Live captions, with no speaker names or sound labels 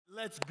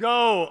Let's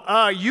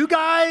go. You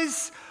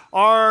guys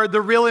are the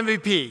real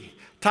MVP.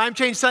 Time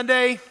Change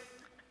Sunday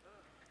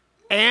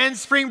and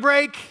spring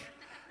break.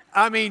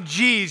 I mean,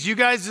 geez, you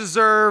guys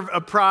deserve a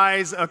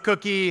prize, a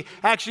cookie,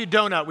 actually a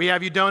donut. We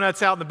have you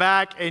donuts out in the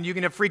back, and you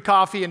can have free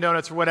coffee and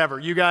donuts or whatever.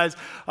 You guys,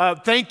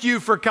 thank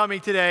you for coming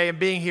today and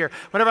being here.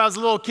 Whenever I was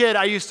a little kid,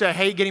 I used to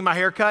hate getting my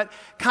hair cut,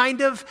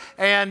 kind of.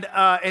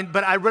 But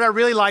what I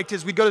really liked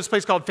is we'd go to this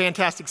place called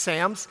Fantastic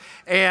Sam's,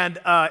 and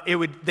they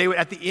would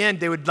at the end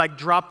they would like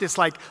drop this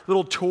like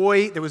little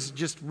toy that was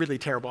just really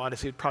terrible.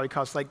 Honestly, it probably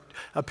cost like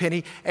a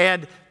penny,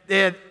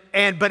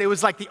 but it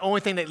was like the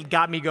only thing that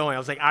got me going. I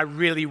was like, I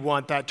really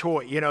want that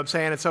toy, you know what I'm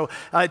saying? And so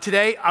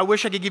today, I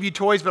wish I could give you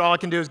toys, but all I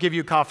can do is give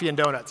you coffee and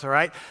donuts, all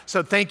right?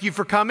 So thank you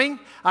for coming.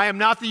 I am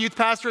not the youth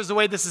pastor is the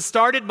way this has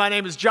started. My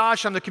name is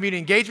Josh. I'm the community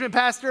engagement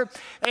pastor.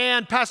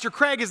 And Pastor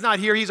Craig is not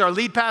here. He's our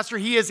lead pastor.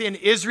 He is in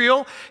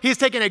Israel. He's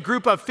taken a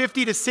group of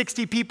 50 to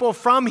 60 people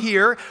from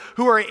here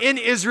who are in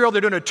Israel. They're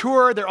doing a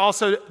tour. They're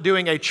also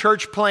doing a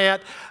church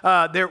plant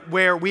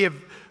where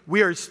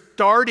we are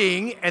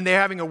starting, and they're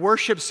having a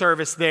worship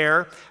service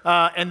there,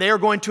 and they are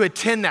going to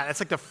attend that. It's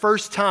like the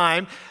first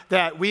time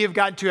that we have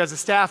gotten to, as a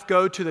staff,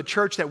 go to the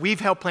church that we've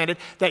helped planted,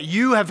 that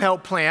you have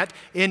helped plant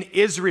in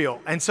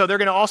Israel. And so they're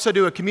going to also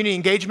do a community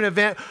engagement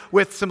event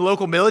with some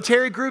local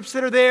military groups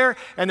that are there,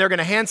 and they're going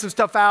to hand some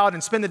stuff out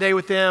and spend the day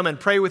with them and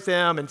pray with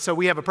them. And so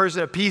we have a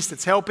person of peace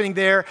that's helping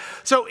there.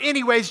 So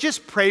anyways,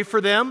 just pray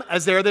for them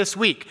as they're this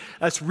week.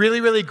 It's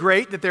really, really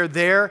great that they're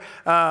there,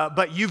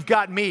 but you've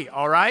got me,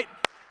 all right?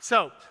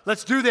 So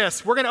let's do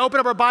this. We're going to open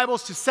up our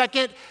Bibles to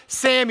 2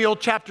 Samuel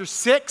chapter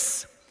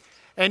 6,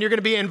 and you're going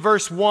to be in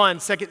verse 1,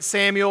 2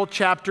 Samuel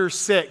chapter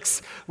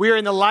 6. We are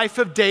in the life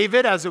of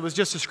David, as it was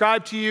just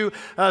described to you.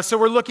 So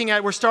we've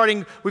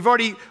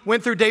already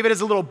went through David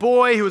as a little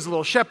boy. He was a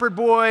little shepherd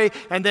boy,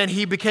 and then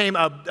he became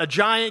a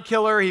giant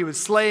killer. He was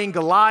slaying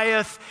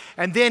Goliath,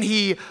 and then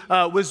he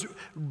was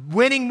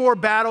winning more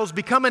battles,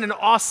 becoming an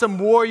awesome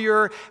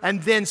warrior,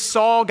 and then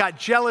Saul got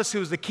jealous, who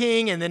was the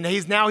king, and then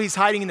he's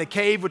hiding in the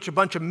cave with a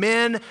bunch of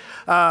men.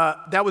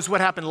 That was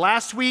what happened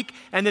last week.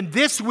 And then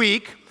this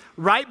week,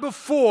 right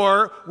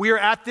before we are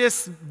at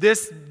this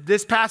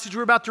passage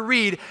we're about to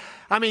read,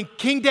 I mean,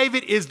 King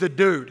David is the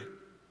dude.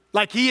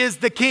 Like, he is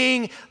the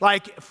king,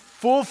 like,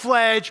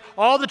 full-fledged.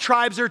 All the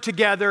tribes are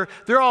together.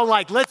 They're all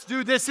like, let's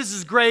do this. This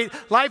is great.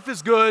 Life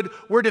is good.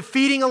 We're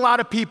defeating a lot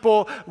of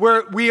people.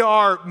 We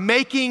are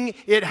making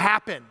it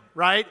happen,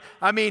 right?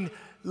 I mean,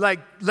 like,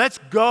 let's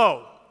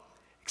go.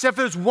 Except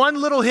there's one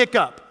little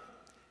hiccup.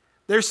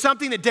 There's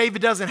something that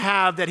David doesn't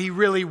have that he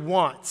really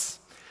wants.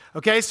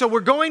 Okay, so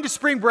we're going to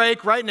spring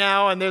break right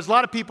now, and there's a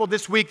lot of people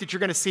this week that you're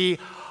going to see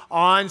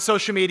on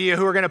social media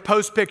who are going to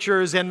post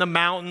pictures in the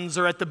mountains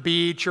or at the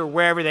beach or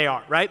wherever they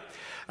are, right?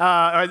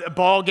 Or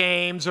ball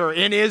games or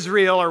in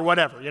Israel or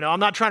whatever. You know,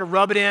 I'm not trying to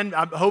rub it in.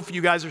 I hope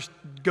you guys are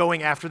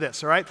going after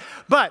this, all right?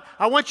 But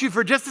I want you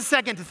for just a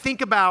second to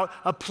think about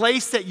a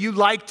place that you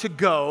like to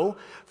go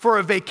for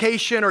a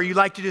vacation, or you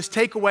like to just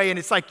take away, and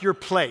it's like your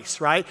place,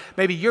 right?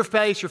 Maybe your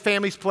place, your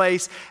family's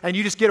place, and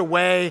you just get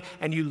away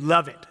and you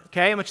love it.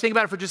 Okay, I want you to think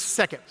about it for just a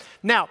second.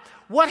 Now,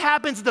 what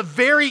happens at the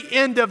very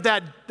end of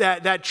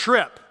that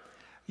trip?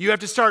 You have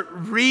to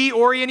start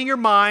reorienting your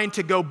mind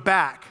to go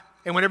back.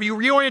 And whenever you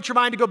reorient your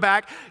mind to go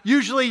back,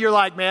 usually you're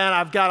like,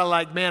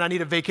 I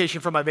need a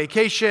vacation from my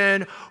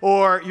vacation.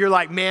 Or you're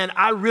like, man,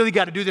 I really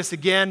got to do this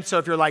again. So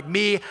if you're like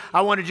me,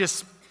 I want to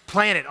just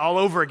plan it all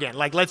over again.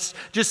 Like, let's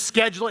just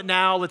schedule it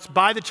now. Let's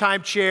buy the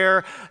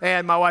timeshare.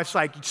 And my wife's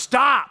like,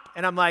 stop.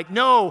 And I'm like,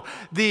 no,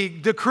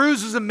 the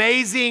cruise was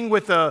amazing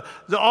with the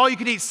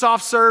all-you-can-eat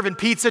soft serve and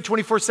pizza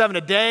 24/7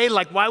 a day.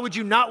 Like, why would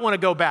you not want to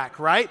go back,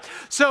 right?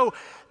 So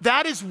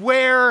that is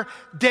where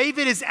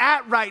David is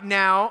at right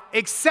now,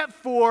 except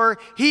for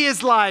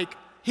he's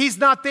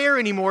not there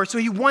anymore, so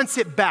he wants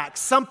it back,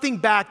 something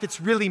back that's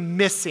really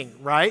missing,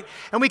 right?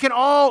 And we can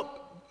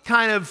all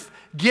kind of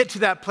get to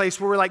that place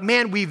where we're like,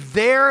 man, we're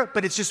there,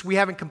 but it's just we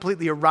haven't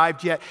completely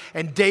arrived yet.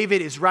 And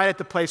David is right at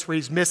the place where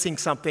he's missing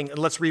something. And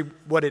let's read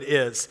what it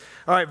is.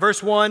 All right,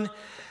 verse 1.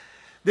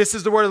 This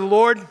is the word of the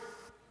Lord.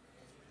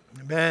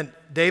 Amen.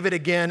 David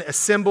again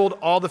assembled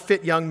all the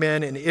fit young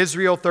men in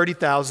Israel,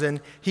 30,000.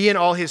 He and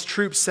all his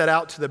troops set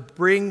out to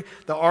bring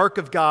the ark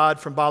of God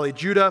from Baale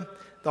Judah.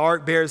 The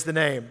ark bears the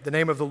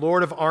name of the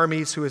Lord of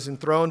armies, who is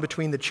enthroned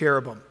between the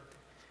cherubim.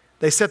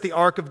 They set the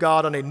ark of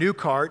God on a new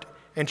cart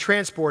and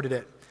transported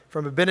it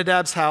from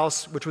Abinadab's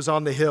house, which was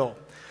on the hill.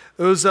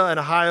 Uzzah and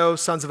Ahio,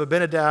 sons of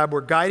Abinadab,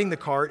 were guiding the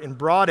cart and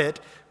brought it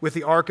with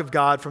the ark of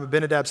God from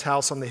Abinadab's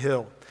house on the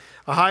hill.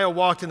 Ahio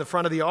walked in the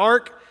front of the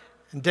ark,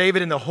 and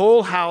David and the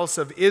whole house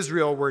of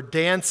Israel were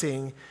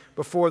dancing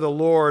before the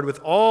Lord with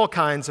all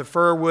kinds of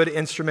fir wood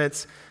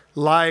instruments,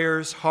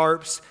 lyres,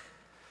 harps,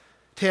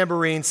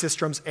 tambourines,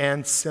 sistrums,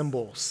 and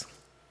cymbals.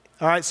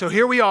 All right, so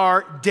here we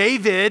are.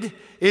 David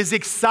is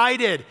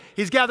excited.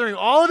 He's gathering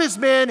all of his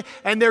men,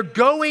 and they're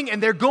going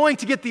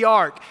to get the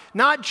ark.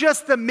 Not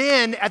just the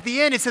men. At the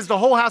end, it says the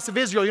whole house of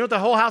Israel. You know what the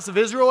whole house of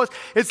Israel is?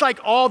 It's like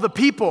all the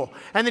people.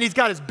 And then he's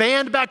got his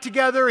band back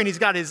together, and he's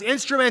got his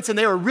instruments, and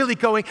they are really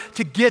going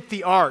to get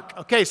the ark.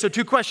 Okay, so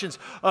 2 questions.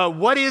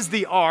 What is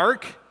the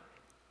ark,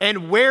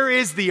 and where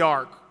is the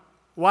ark?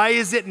 Why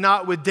is it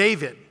not with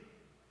David?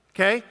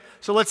 Okay,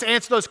 so let's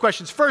answer those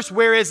questions. First,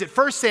 where is it?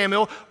 1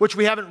 Samuel, which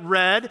we haven't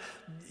read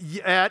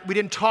yet, we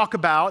didn't talk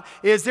about,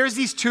 is there's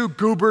these 2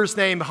 goobers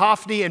named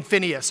Hophni and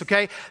Phinehas,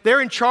 okay?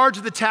 They're in charge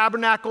of the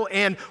tabernacle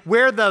and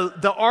where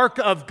the ark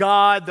of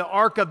God, the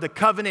ark of the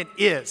covenant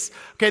is.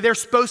 Okay, they're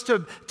supposed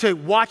to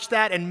watch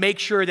that and make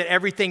sure that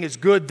everything is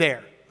good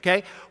there.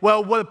 Okay,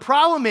 well, what the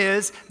problem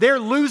is, they're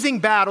losing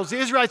battles. The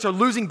Israelites are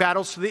losing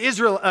battles to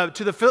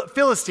the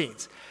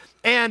Philistines.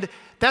 And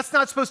that's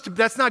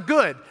not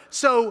good.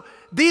 So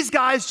these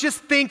guys just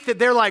think that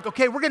they're like,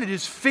 okay, we're going to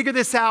just figure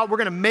this out. We're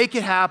going to make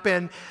it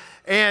happen.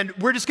 And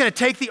we're just going to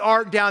take the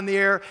ark down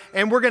there,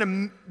 and we're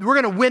going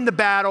to win the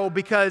battle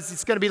because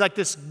it's going to be like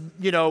this,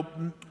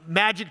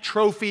 magic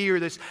trophy or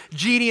this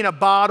genie in a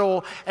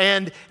bottle.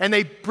 And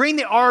they bring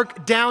the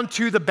ark down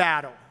to the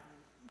battle.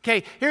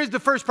 Okay, here's the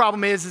first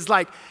problem is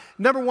like,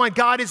 number one,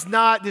 God is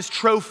not this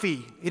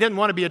trophy. He doesn't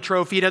want to be a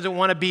trophy. He doesn't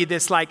want to be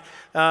this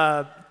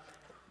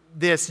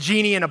this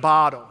genie in a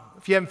bottle.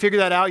 If you haven't figured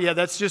that out yet,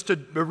 that's just a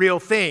real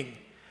thing.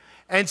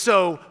 And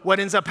so what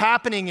ends up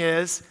happening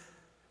is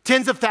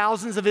tens of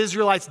thousands of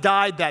Israelites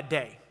died that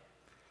day.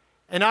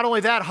 And not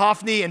only that,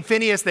 Hophni and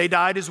Phinehas, they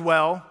died as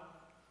well.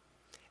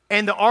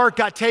 And the ark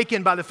got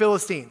taken by the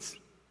Philistines.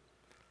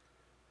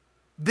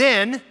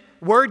 Then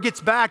word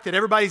gets back that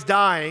everybody's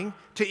dying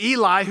to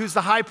Eli, who's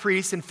the high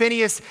priest, and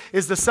Phinehas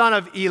is the son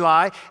of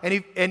Eli.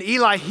 And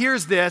Eli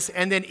hears this,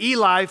 and then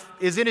Eli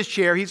is in his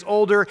chair. He's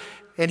older,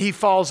 and he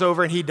falls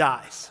over and he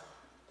dies.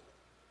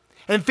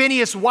 And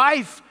Phinehas'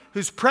 wife,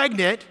 who's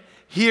pregnant,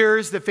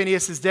 hears that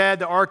Phinehas is dead,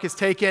 the ark is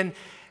taken,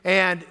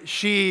 and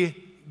she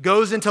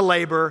goes into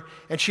labor,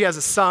 and she has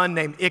a son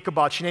named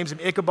Ichabod. She names him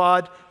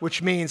Ichabod,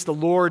 which means the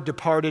Lord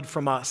departed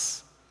from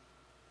us.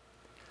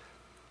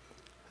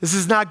 This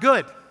is not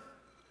good.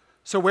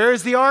 So where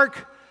is the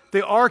ark?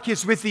 The ark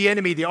is with the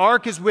enemy. The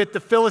ark is with the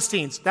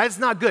Philistines. That's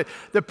not good.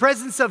 The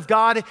presence of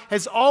God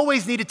has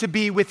always needed to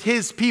be with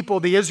his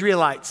people, the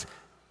Israelites.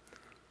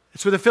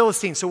 It's with the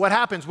Philistines. So what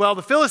happens? Well,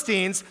 the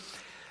Philistines,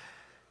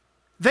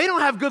 they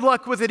don't have good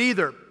luck with it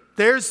either.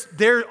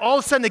 They're all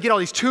of a sudden they get all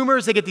these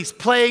tumors, they get these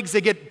plagues,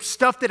 they get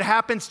stuff that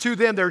happens to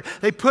them.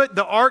 They put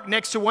the ark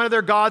next to one of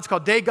their gods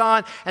called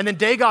Dagon, and then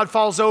Dagon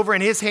falls over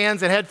in his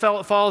hands and head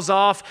falls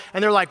off,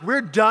 and they're like,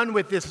 we're done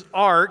with this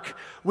ark.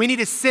 We need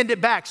to send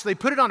it back. So they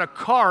put it on a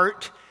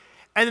cart,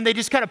 and then they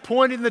just kind of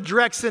point in the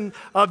direction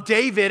of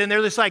David, and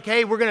they're just like,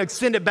 hey, we're going to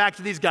send it back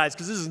to these guys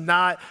because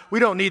we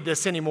don't need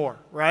this anymore,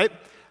 right?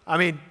 I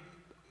mean,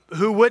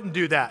 who wouldn't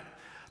do that?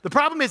 The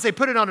problem is they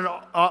put it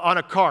on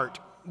a cart,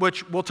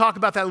 which we'll talk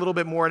about that a little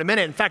bit more in a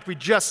minute. In fact, we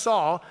just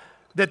saw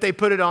that they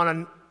put it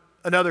on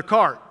another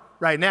cart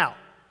right now,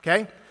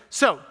 okay?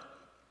 So,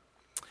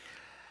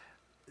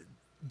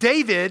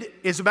 David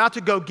is about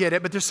to go get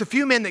it, but there's a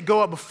few men that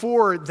go up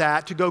before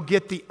that to go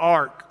get the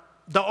ark.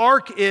 The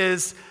ark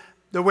is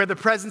where the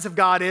presence of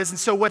God is, and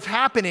so what's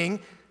happening,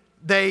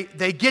 they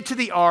get to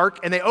the ark,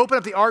 and they open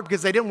up the ark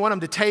because they didn't want them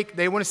to take,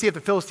 they want to see if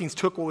the Philistines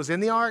took what was in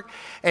the ark,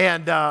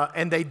 and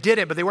they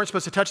didn't, but they weren't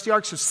supposed to touch the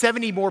ark, so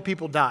 70 more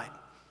people died.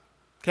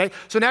 Okay,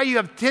 so now you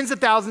have tens of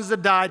thousands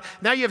that died.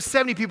 Now you have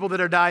 70 people that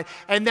are died.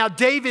 And now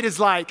David is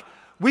like,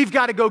 we've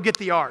got to go get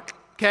the ark.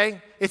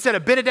 Okay, it's at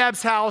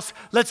Abinadab's house.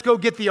 Let's go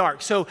get the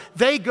ark. So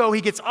they go,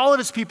 he gets all of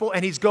his people,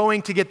 and he's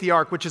going to get the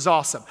ark, which is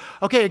awesome.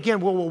 Okay,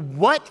 again, well,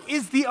 what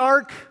is the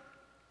ark?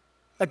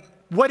 Like,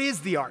 what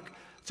is the ark?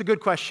 It's a good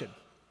question.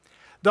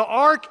 The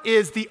ark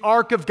is the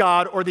ark of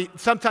God, or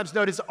sometimes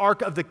known as the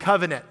ark of the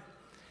covenant.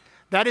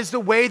 That is the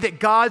way that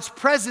God's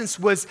presence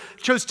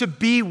chose to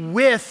be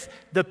with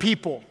the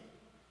people.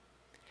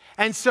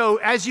 And so,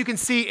 as you can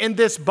see in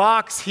this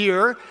box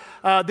here,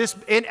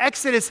 in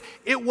Exodus,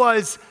 it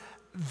was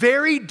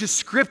very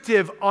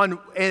descriptive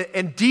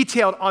and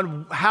detailed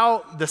on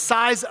how the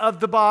size of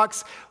the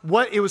box,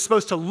 what it was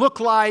supposed to look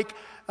like,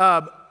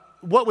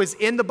 what was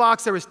in the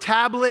box. There was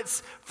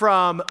tablets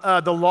from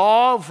the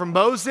law from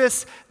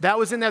Moses that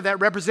was in there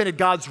that represented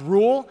God's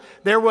rule.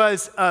 There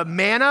was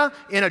manna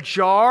in a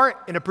jar,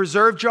 in a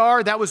preserved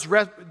jar, that was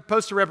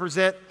supposed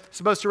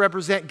to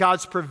represent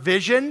God's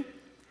provision.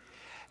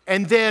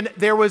 And then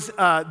there was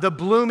the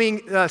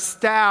blooming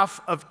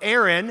staff of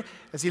Aaron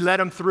as he led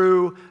them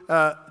through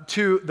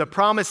to the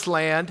promised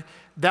land.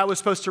 That was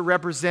supposed to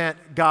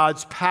represent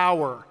God's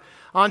power.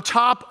 On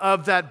top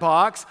of that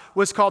box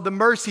was called the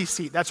mercy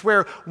seat. That's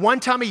where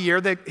one time a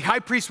year the high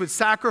priest would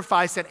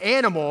sacrifice an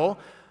animal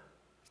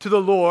to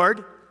the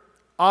Lord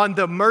on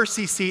the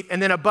mercy seat.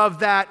 And then above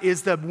that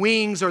is the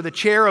wings or the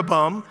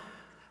cherubim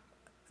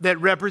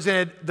that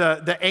represented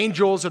the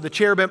angels or the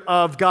cherubim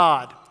of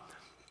God.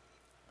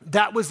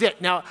 That was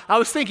it. Now, I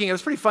was thinking, it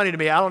was pretty funny to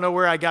me. I don't know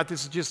where I got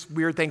this, just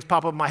weird things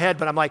pop up in my head,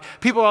 but I'm like,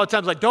 people are all the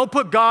time like, don't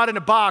put God in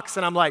a box.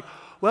 And I'm like,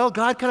 well,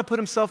 God kind of put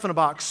himself in a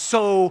box.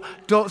 So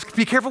don't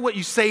be careful what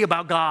you say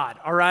about God,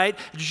 all right?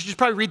 You should just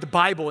probably read the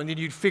Bible and then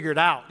you'd figure it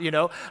out, you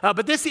know?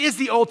 But this is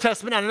the Old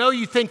Testament. I know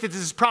you think that this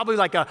is probably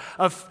like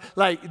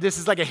this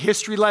is like a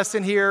history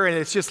lesson here, and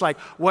it's just like,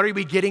 what are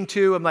we getting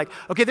to? I'm like,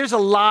 okay, there's a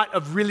lot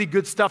of really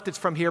good stuff that's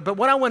from here, but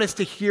what I want us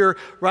to hear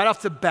right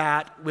off the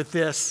bat with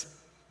this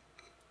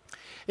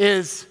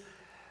is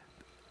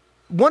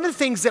one of the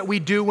things that we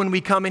do when we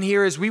come in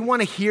here is we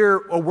want to hear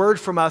a word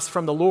from us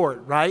from the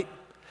Lord, right?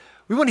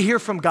 We want to hear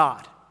from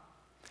God.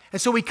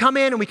 And so we come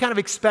in and we kind of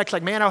expect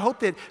like, man, I hope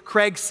that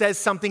Craig says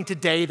something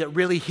today that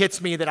really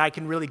hits me that I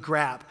can really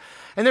grab.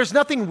 And there's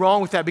nothing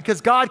wrong with that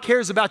because God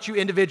cares about you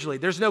individually.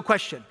 There's no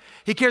question.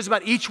 He cares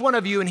about each one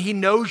of you and he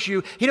knows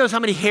you. He knows how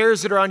many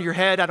hairs that are on your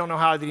head. I don't know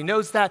how that he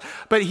knows that,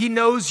 but he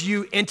knows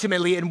you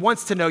intimately and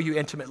wants to know you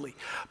intimately.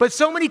 But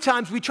so many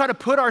times we try to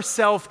put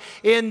ourselves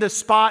in the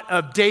spot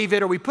of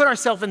David, or we put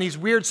ourselves in these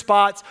weird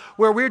spots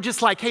where we're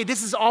just like, hey,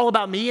 this is all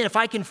about me. And if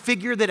I can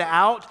figure that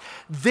out,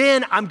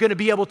 then I'm going to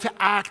be able to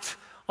act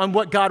on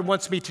what God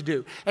wants me to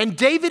do. And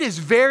David is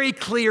very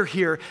clear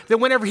here that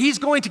whenever he's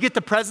going to get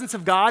the presence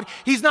of God,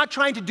 he's not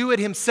trying to do it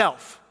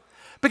himself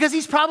because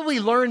he's probably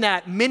learned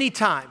that many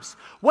times.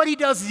 What he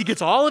does is he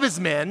gets all of his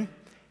men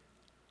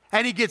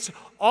and he gets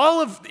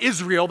all of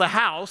Israel, the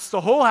house, the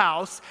whole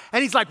house,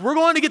 and he's like, we're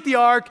going to get the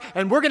ark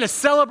and we're going to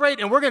celebrate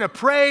and we're going to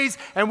praise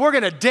and we're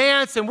going to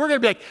dance and we're going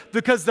to be like,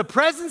 because the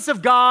presence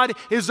of God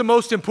is the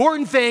most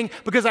important thing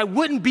because I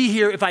wouldn't be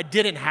here if I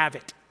didn't have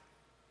it.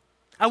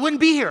 I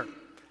wouldn't be here.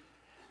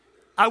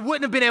 I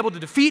wouldn't have been able to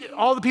defeat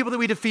all the people that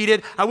we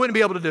defeated. I wouldn't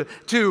be able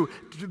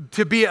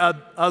to be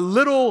a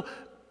little,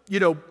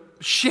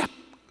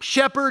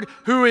 shepherd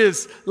who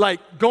is like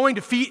going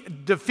to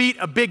defeat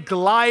a big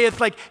Goliath.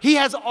 Like he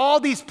has all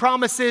these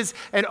promises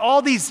and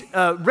all these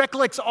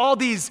recollects, all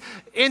these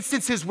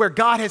instances where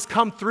God has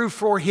come through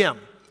for him.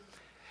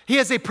 He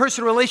has a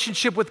personal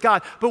relationship with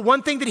God. But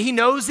one thing that he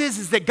knows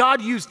is that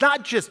God used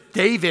not just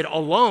David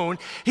alone.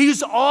 He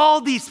used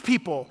all these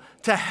people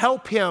to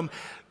help him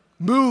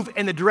move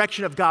in the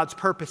direction of God's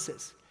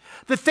purposes.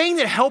 The thing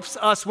that helps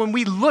us when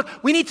we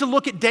need to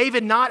look at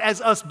David not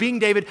as us being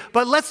David,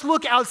 but let's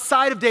look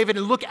outside of David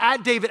and look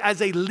at David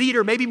as a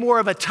leader, maybe more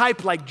of a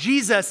type like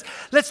Jesus.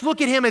 Let's look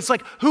at him as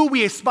like who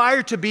we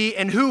aspire to be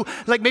and who,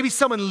 like maybe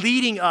someone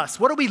leading us.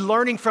 What are we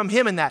learning from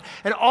him in that?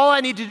 And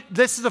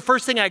this is the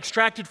first thing I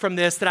extracted from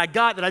this that I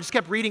just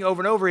kept reading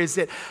over and over is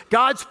that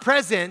God's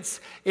presence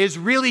is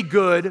really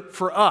good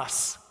for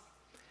us.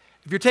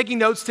 If you're taking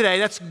notes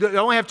today, I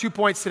only have 2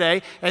 points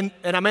today, and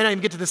I may not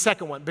even get to the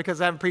second one because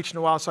I haven't preached in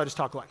a while, so I just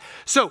talk a lot.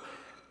 So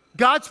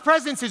God's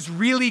presence is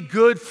really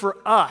good for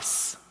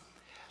us.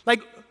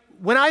 Like,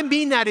 when I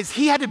mean that is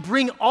he had to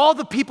bring all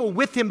the people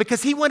with him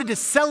because he wanted to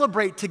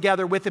celebrate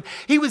together with him.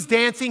 He was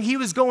dancing, he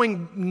was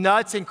going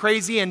nuts and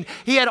crazy, and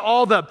he had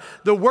all the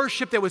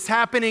worship that was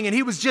happening, and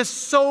he was just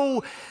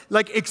so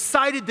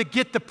excited to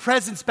get the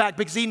presence back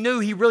because he knew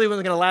he really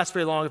wasn't going to last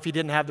very long if he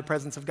didn't have the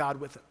presence of God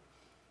with him.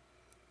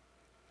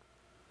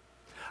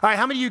 All right,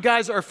 how many of you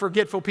guys are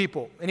forgetful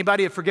people?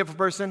 Anybody a forgetful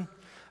person?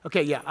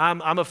 Okay, yeah,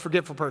 I'm a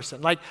forgetful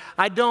person.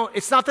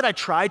 It's not that I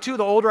try to.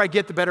 The older I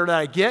get, the better that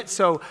I get.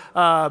 So,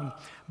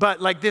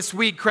 but this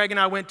week, Craig and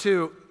I went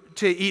to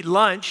eat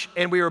lunch,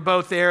 and we were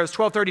both there. It was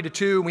 12:30 to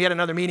 2, and we had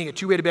another meeting at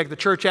 2 we had to be back at the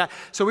church at.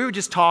 So we were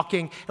just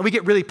talking, and we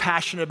get really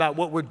passionate about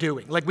what we're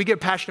doing. Like, we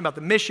get passionate about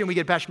the mission. We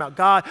get passionate about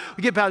God.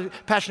 We get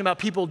passionate about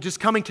people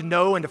just coming to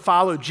know and to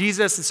follow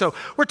Jesus. And so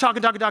we're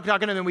talking, and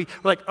then we're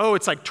like, oh,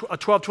 it's like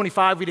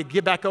 12:25. We had to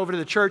get back over to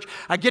the church.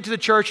 I get to the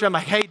church, and I'm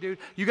like, hey, dude,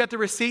 you got the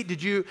receipt? Do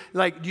you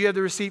have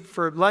the receipt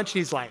for lunch? And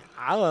he's like,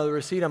 I don't have the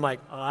receipt. I'm like,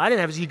 oh, I didn't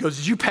have it. He goes,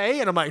 did you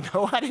pay? And I'm like,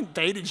 no, I didn't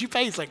pay. Did you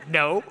pay? He's like,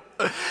 no.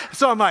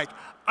 So I'm like,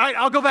 all right,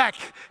 I'll go back.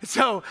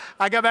 So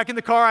I got back in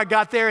the car. I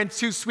got there, and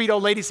 2 sweet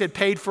old ladies had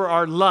paid for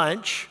our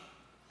lunch.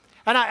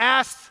 And I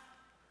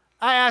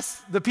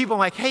asked the people, I'm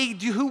like, hey,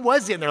 who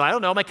was it? And they're like, I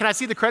don't know. I'm like, can I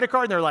see the credit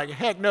card? And they're like,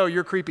 heck no,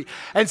 you're creepy.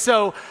 And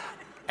so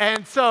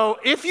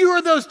if you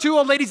are those 2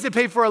 old ladies that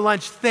paid for our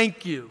lunch,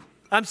 thank you.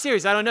 I'm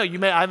serious. I don't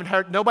know. I haven't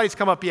heard. Nobody's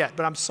come up yet,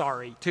 but I'm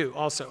sorry too.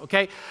 Also,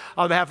 okay,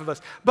 on behalf of us.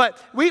 But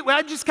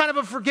I'm just kind of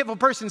a forgetful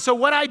person. So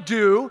what I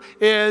do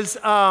is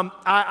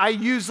I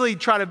usually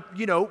try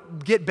to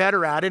get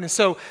better at it. And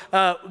so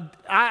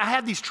I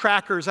have these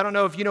trackers. I don't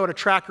know if you know what a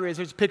tracker is.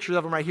 There's pictures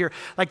of them right here.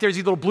 Like there's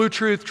these little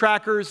Bluetooth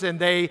trackers, and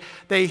they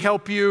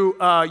help you.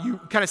 You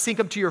kind of sync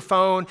them to your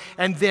phone,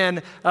 and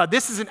then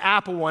this is an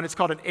Apple one. It's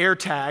called an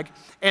AirTag.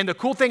 And the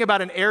cool thing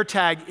about an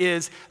AirTag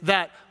is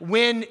that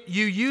when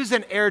you use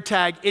an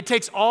AirTag, it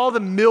takes all the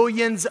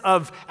millions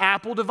of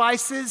Apple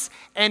devices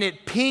and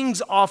it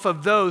pings off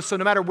of those. So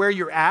no matter where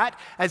you're at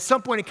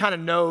some point it kind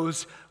of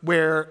knows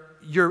where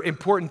your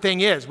important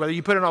thing is, whether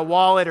you put it in a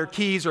wallet or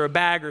keys or a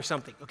bag or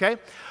something, okay?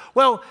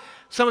 Well,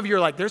 some of you are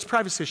like, there's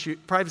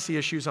privacy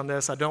issues on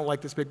this. I don't like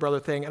this Big Brother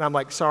thing. And I'm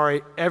like,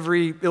 sorry,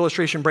 every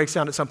illustration breaks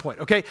down at some point,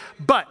 okay?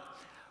 But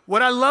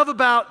what I love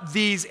about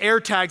these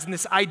AirTags and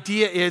this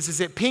idea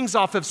is it pings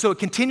off of, so it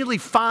continually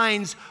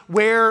finds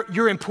where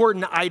your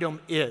important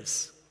item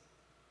is,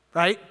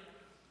 right?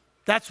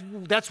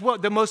 That's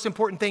what the most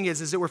important thing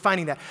is that we're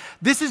finding that.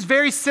 This is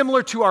very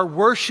similar to our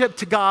worship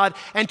to God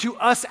and to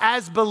us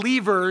as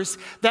believers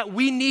that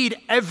we need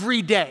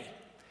every day.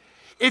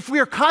 If we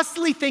are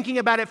constantly thinking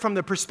about it from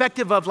the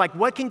perspective of like,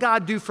 what can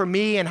God do for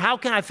me and how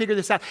can I figure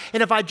this out?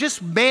 And if I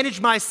just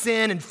manage my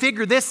sin and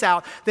figure this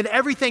out, then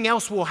everything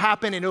else will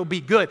happen and it'll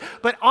be good.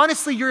 But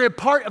honestly, you're a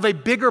part of a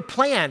bigger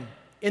plan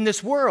in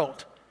this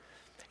world.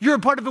 You're a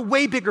part of a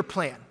way bigger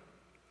plan.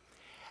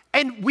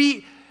 And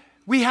we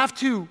have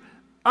to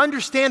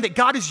understand that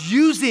God is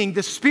using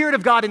the Spirit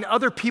of God in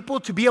other people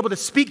to be able to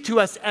speak to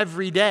us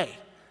every day.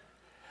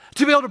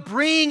 To be able to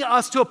bring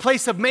us to a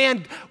place of,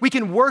 man, we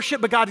can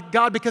worship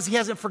God because He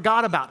hasn't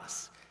forgot about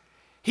us.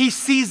 He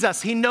sees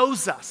us, He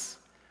knows us,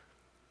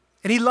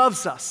 and He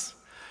loves us.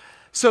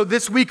 So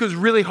this week was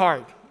really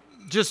hard.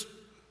 Just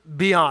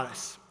be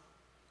honest.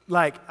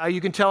 Like,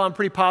 you can tell I'm a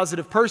pretty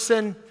positive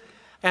person,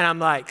 and I'm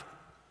like,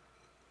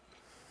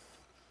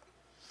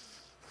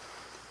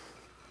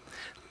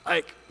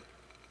 I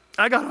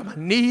got on my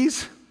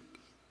knees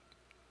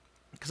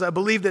because I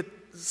believe that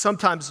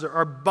sometimes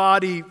our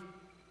body,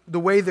 the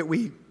way that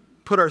we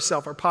put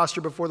ourselves, our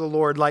posture before the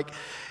Lord, like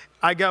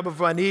I got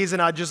before my knees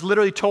and I just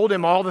literally told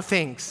Him all the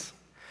things.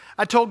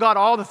 I told God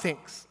all the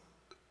things,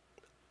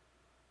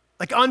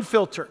 like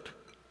unfiltered.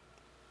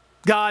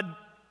 God,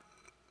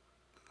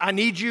 I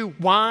need you.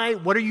 Why?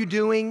 What are you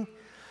doing?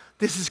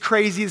 This is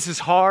crazy. This is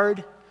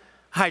hard.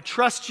 I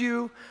trust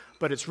you,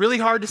 but it's really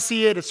hard to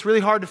see it. It's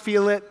really hard to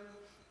feel it.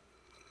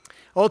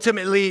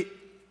 Ultimately,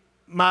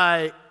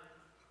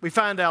 we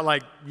found out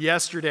like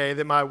yesterday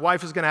that my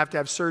wife is going to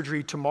have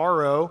surgery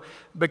tomorrow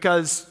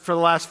because for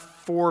the last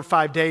 4 or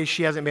 5 days,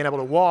 she hasn't been able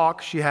to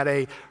walk. She had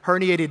a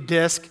herniated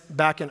disc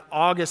back in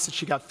August that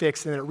she got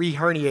fixed and then it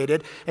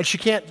re-herniated, and she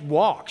can't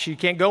walk. She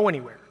can't go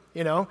anywhere,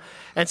 you know?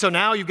 And so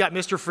now you've got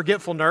Mr.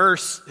 Forgetful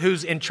Nurse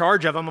who's in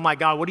charge of him. I'm like,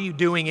 God, what are you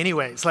doing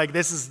anyways? Like,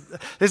 this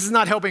is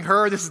not helping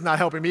her. This is not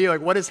helping me.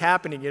 Like, what is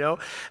happening, you know?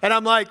 And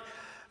I'm like,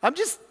 I'm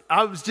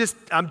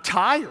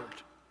tired.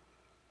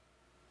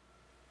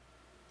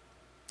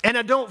 And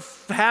I don't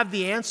have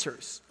the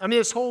answers. I mean,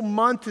 this whole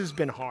month has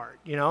been hard.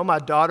 You know, my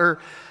daughter,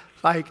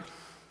 like,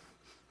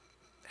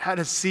 had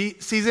a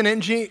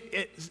season-ending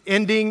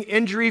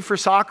injury for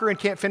soccer and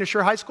can't finish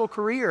her high school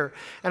career.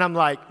 And I'm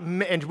like,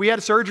 and we had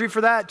a surgery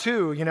for that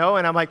too, you know?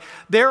 And I'm like,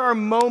 there are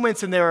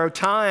moments and there are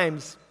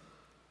times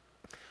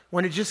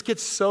when it just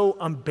gets so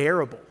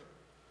unbearable.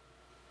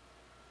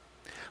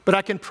 But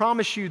I can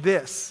promise you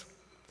this.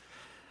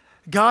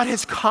 God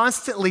has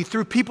constantly,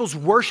 through people's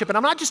worship, and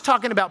I'm not just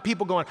talking about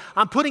people going,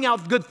 I'm putting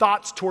out good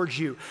thoughts towards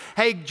you.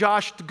 Hey,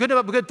 Josh,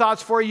 good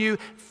thoughts for you.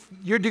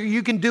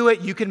 You can do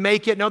it. You can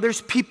make it. No, there's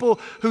people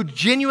who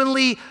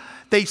genuinely,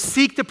 they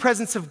seek the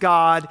presence of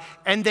God,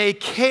 and they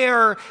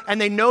care,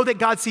 and they know that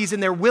God sees,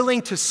 and they're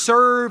willing to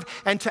serve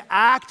and to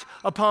act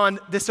upon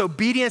this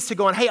obedience to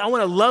going, hey, I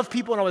want to love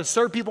people, and I want to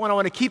serve people, and I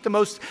want to keep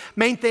the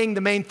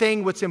main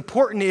thing. What's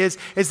important is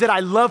that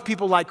I love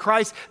people like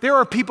Christ. There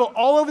are people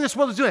all over this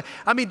world who's doing it.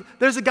 I mean,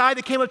 there's a guy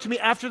that came up to me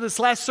after this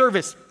last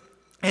service,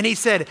 and he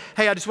said,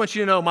 hey, I just want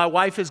you to know, my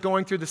wife is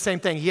going through the same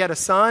thing. He had a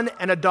son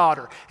and a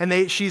daughter,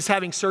 and she's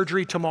having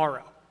surgery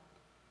tomorrow.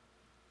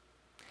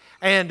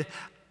 And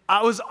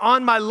I was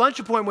on my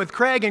lunch appointment with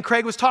Craig, and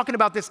Craig was talking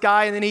about this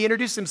guy, and then he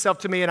introduced himself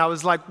to me, and I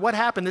was like, what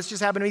happened? This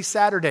just happened to me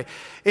Saturday.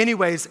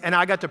 Anyways, and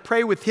I got to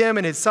pray with him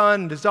and his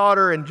son and his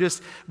daughter, and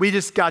we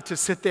just got to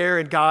sit there,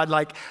 and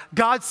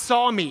God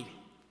saw me.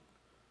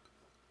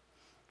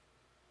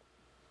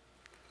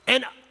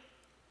 And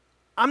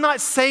I'm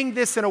not saying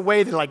this in a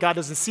way that like God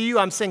doesn't see you.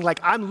 I'm saying like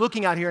I'm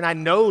looking out here and I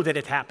know that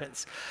it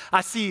happens. I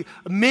see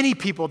many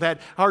people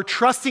that are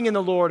trusting in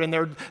the Lord and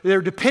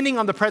they're depending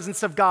on the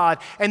presence of God.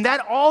 And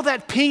that all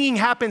that pinging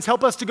happens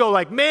help us to go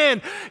like,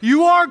 man,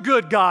 you are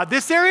good, God.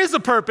 There is a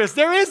purpose.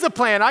 There is a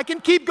plan. I can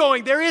keep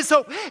going. There is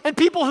hope. And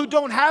people who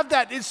don't have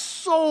that is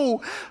so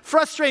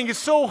frustrating. It's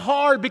so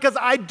hard because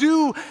I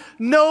do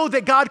know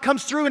that God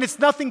comes through and it's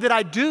nothing that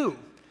I do.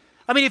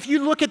 I mean, if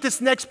you look at this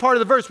next part of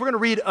the verse, we're going to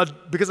read,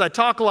 because I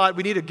talk a lot,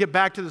 we need to get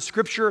back to the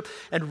scripture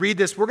and read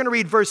this. We're going to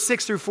read verse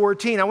 6 through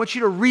 14. I want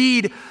you to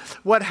read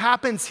what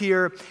happens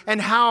here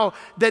and how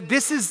that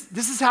this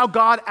is how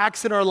God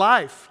acts in our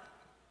life.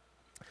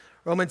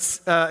 Romans,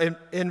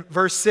 in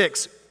verse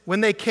 6, when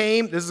they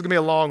came, this is going to be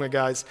a long one,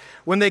 guys.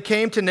 When they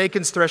came to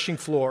Nachon's threshing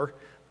floor,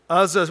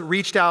 Uzzah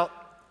reached out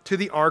to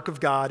the ark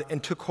of God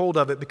and took hold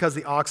of it because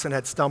the oxen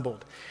had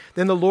stumbled.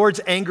 Then the Lord's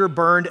anger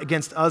burned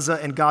against Uzzah,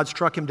 and God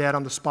struck him dead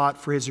on the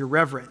spot for his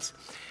irreverence.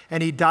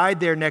 And he died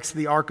there next to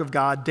the ark of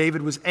God.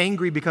 David was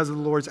angry because of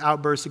the Lord's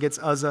outburst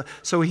against Uzzah,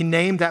 so he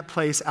named that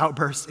place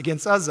Outburst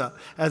against Uzzah,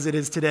 as it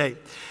is today.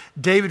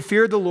 David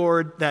feared the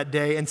Lord that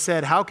day and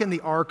said, how can the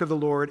ark of the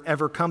Lord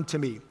ever come to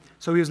me?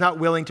 So he was not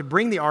willing to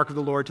bring the ark of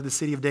the Lord to the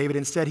city of David.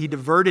 Instead, he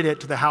diverted it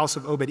to the house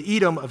of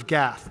Obed-Edom of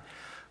Gath.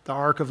 The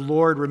ark of the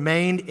Lord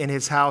remained in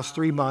his house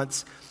 3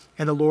 months,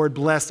 and the Lord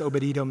blessed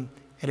Obed-Edom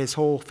and his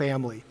whole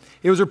family.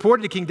 It was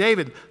reported to King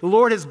David, the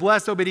Lord has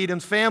blessed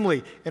Obed-Edom's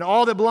family and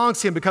all that belongs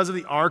to him because of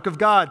the ark of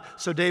God.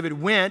 So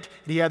David went,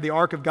 and he had the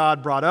ark of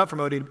God brought up from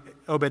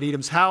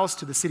Obed-Edom's house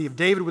to the city of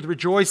David with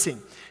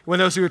rejoicing. When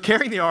those who were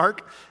carrying the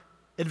ark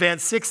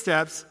advanced 6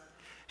 steps,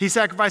 he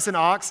sacrificed an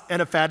ox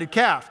and a fatted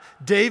calf.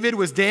 David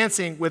was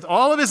dancing with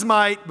all of his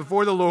might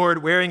before the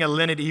Lord, wearing a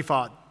linen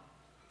ephod.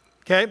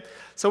 Okay?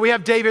 So we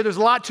have David. There's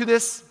a lot to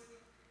this.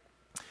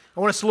 I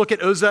want us to look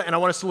at Uzzah, and I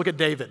want us to look at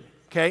David.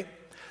 Okay?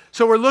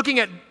 So we're looking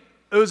at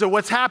Uzzah.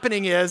 What's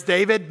happening is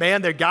David,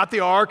 man, they got the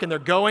ark and they're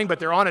going, but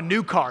they're on a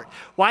new cart.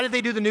 Why did they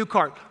do the new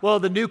cart? Well,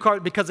 the new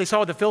cart, because they saw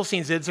what the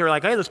Philistines did. So they're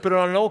like, hey, let's put it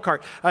on an old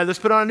cart. Let's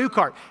put it on a new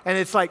cart. And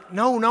it's like,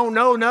 no.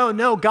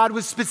 God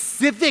was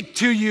specific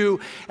to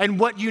you and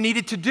what you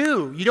needed to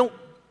do. You don't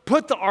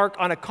put the ark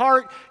on a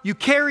cart, you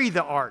carry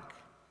the ark.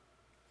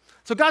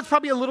 So God's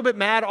probably a little bit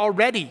mad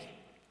already.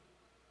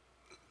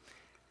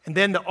 And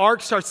then the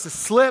ark starts to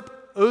slip.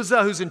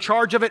 Uzzah, who's in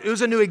charge of it,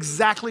 Uzzah knew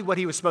exactly what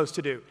he was supposed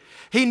to do.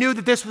 He knew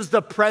that this was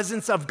the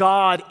presence of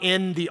God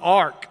in the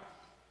ark.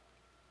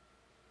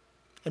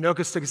 And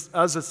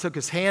Uzzah took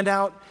his hand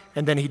out,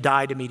 and then he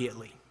died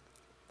immediately.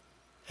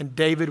 And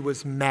David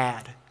was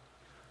mad.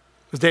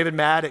 Was David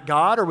mad at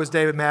God, or was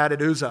David mad at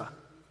Uzzah?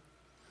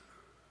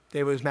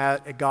 David was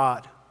mad at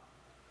God.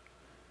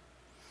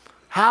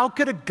 How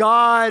could a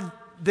God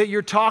that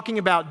you're talking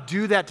about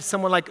do that to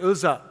someone like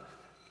Uzzah?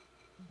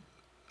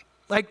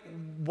 Like,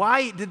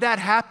 why did that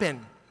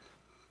happen?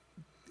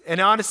 And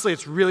honestly,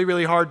 it's really,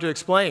 really hard to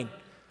explain.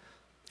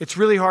 It's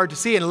really hard to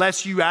see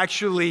unless you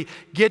actually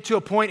get to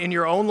a point in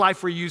your own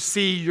life where you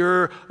see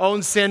your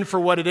own sin for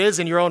what it is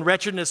and your own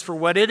wretchedness for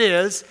what it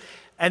is,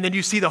 and then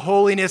you see the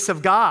holiness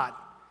of God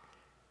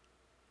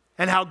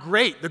and how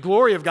great the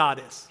glory of God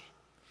is.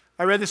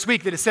 I read this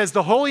week that it says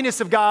the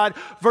holiness of God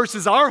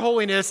versus our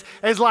holiness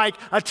is like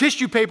a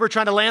tissue paper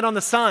trying to land on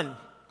the sun.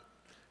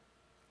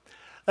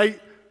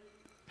 Like,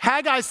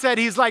 Haggai said,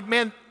 he's like,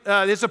 man,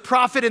 there's a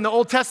prophet in the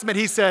Old Testament.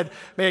 He said,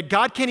 man,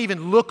 God can't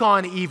even look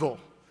on evil,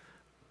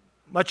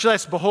 much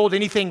less behold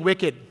anything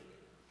wicked.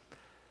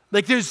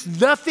 Like there's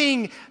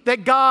nothing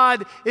that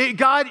God,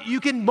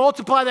 you can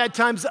multiply that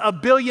times a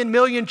billion,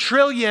 million,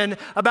 trillion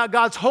about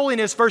God's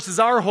holiness versus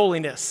our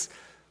holiness.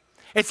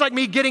 It's like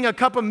me getting a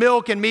cup of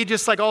milk and me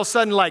just like all of a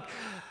sudden like,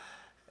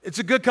 it's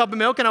a good cup of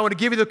milk and I want to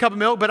give you the cup of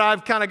milk, but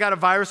I've kind of got a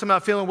virus, I'm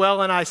not feeling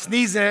well, and I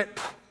sneeze in it.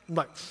 I'm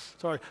like,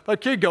 sorry.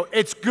 But kid go,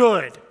 it's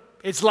good.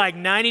 It's like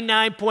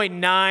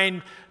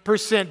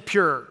 99.9%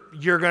 pure.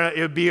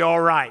 It'll be all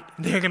right.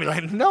 And they're going to be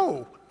like,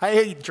 no, I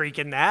ain't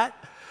drinking that.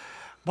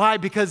 Why?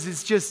 Because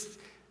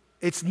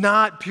it's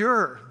not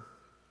pure.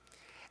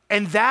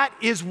 And that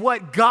is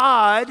what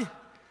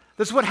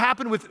that's what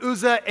happened with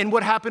Uzzah and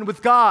what happened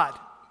with God.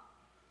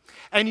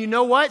 And you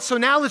know what? So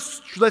now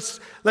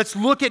let's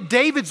look at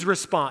David's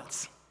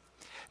response.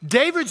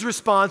 David's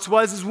response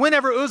was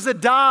whenever Uzzah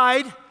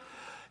died,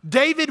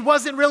 David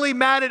wasn't really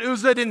mad at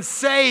Uzzah, didn't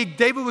say.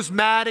 David was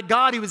mad at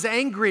God. He was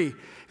angry. He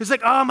was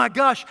like, oh my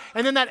gosh.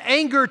 And then that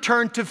anger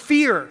turned to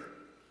fear.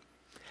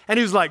 And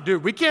he was like,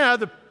 dude, we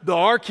can't have the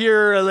ark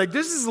here. Like,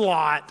 this is a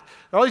lot.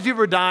 All these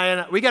people are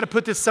dying. We got to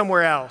put this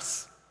somewhere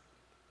else.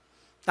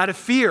 Out of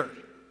fear,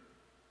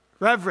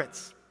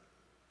 reverence.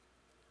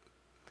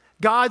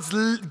 God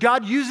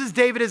uses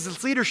David as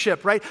his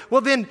leadership, right?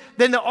 Well, then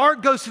the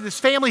ark goes to this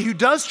family who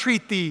does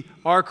treat the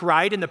ark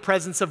right in the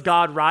presence of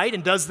God right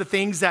and does the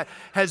things that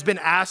has been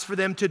asked for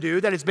them to do,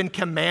 that has been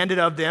commanded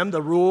of them,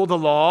 the rule, the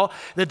law,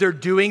 that they're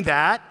doing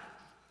that.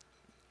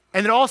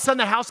 And then all of a sudden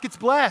the house gets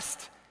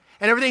blessed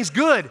and everything's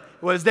good.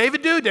 What does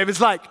David do?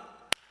 David's like,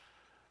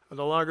 I'm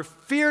no longer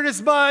feared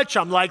as much.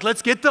 I'm like,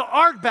 let's get the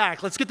ark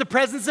back. Let's get the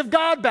presence of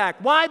God back.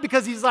 Why?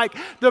 Because he's like,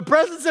 the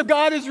presence of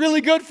God is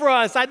really good for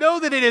us. I know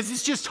that it is.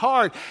 It's just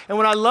hard. And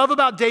what I love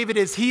about David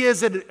is he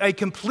is a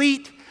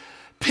complete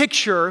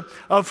picture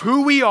of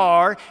who we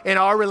are in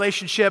our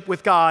relationship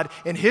with God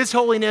and his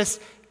holiness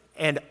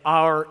and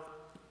our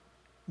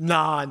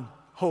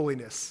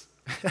non-holiness.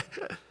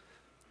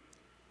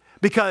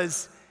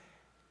 Because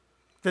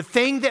the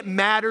thing that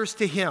matters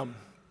to him,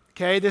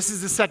 okay, this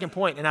is the second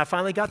point, and I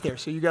finally got there,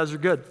 so you guys are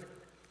good,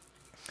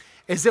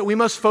 is that we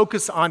must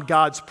focus on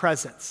God's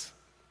presence.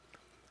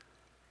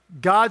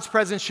 God's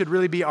presence should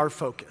really be our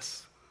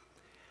focus.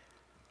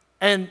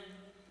 And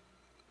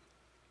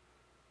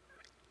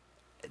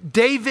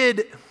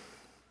David,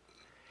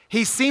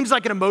 he seems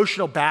like an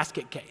emotional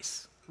basket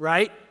case,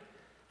 right?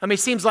 I mean, it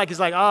seems like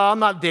he's like, oh, I'm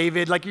not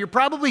David. Like, you're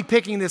probably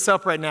picking this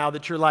up right now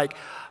that you're like,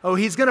 oh,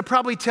 he's going to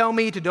probably tell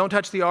me to don't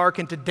touch the ark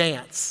and to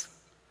dance.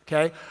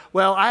 Okay?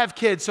 Well, I have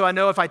kids, so I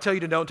know if I tell you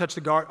to don't touch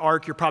the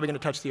ark, you're probably going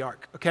to touch the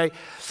ark, okay?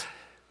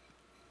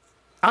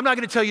 I'm not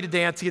going to tell you to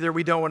dance either.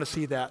 We don't want to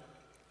see that,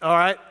 all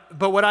right?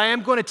 But what I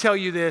am going to tell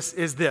you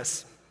is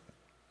this.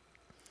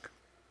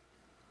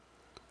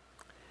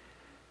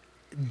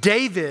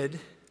 David,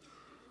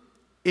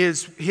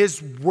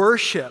 his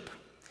worship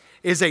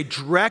is a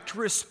direct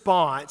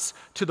response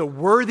to the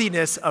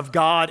worthiness of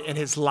God in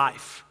his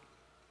life.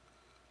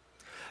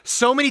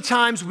 So many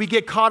times we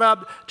get caught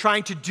up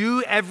trying to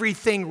do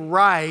everything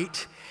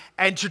right,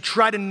 and to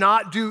try to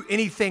not do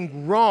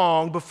anything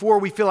wrong before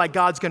we feel like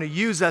God's going to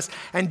use us.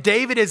 And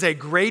David is a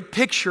great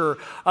picture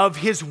of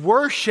his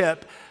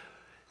worship,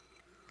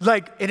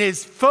 and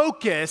his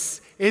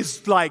focus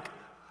is like,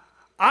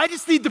 I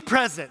just need the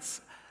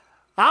presence.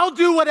 I'll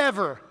do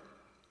whatever.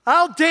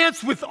 I'll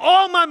dance with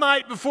all my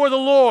might before the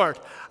Lord.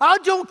 I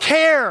don't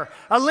care.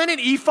 A linen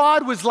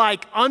ephod was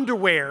like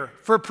underwear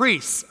for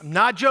priests. I'm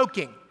not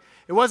joking.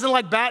 It wasn't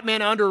like Batman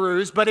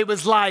underoos, but it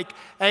was like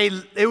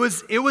it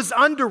was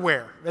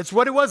underwear. That's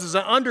what it was. It was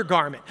an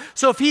undergarment.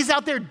 So if he's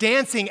out there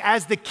dancing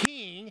as the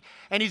king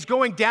and he's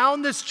going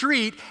down the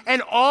street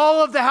and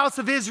all of the house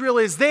of Israel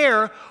is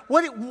there,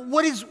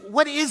 what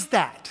is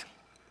that?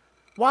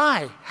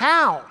 Why?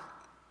 How?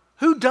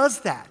 Who does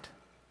that?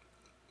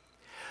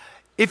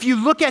 If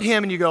you look at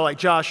him and you go like,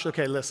 Josh,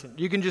 okay, listen,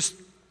 you can just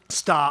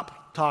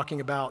stop talking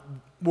about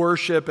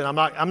worship, and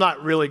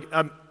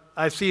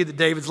I see that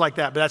David's like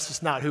that, but that's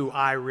just not who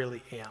I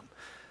really am.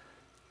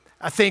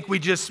 I think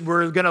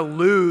we're going to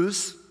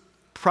lose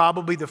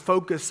probably the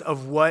focus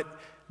of what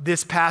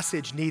this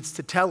passage needs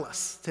to tell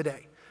us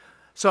today.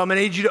 So I'm going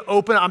to need you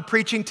to I'm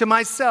preaching to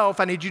myself.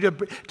 I need you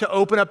to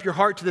open up your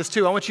heart to this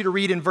too. I want you to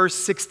read in verse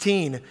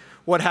 16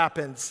 what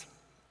happens.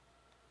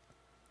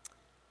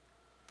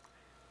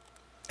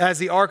 As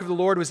the ark of the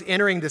Lord was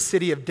entering the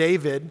city of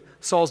David,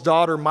 Saul's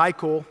daughter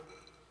Michal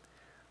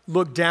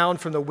looked down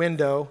from the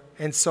window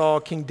and saw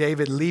King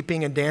David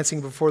leaping and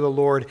dancing before the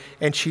Lord,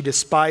 and she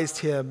despised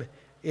him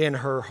in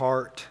her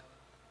heart.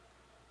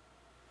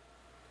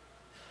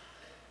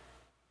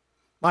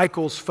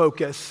 Michal's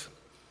focus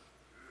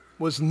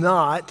was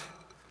not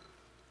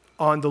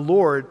on the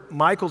Lord.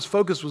 Michal's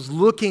focus was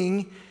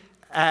looking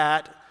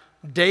at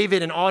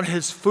David and on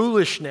his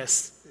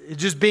foolishness,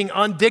 just being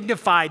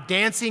undignified,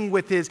 dancing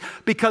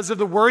because of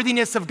the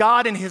worthiness of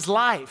God in his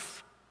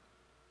life.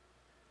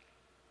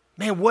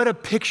 Man, what a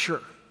picture.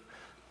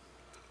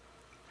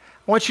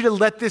 I want you to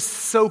let this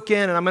soak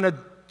in, and I'm going to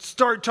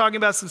start talking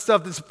about some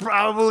stuff that's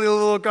probably a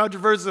little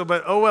controversial,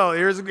 but oh well,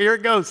 here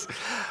it goes.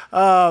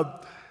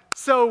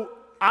 So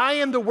I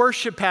am the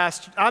worship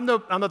pastor. I'm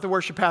not the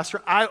worship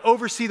pastor. I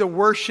oversee the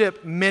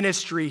worship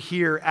ministry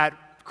here at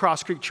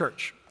Cross Creek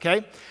Church,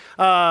 okay?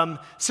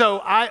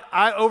 So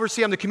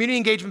I'm the community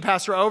engagement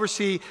pastor. I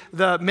oversee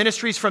the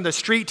ministries from the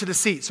street to the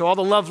seat. So all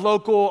the Love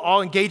Local,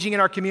 all engaging in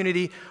our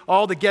community,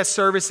 all the guest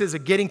services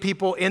of getting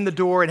people in the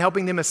door and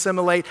helping them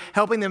assimilate,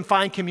 helping them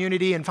find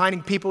community and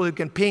finding people who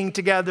can ping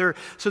together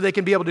so they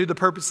can be able to do the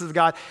purposes of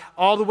God,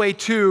 all the way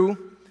to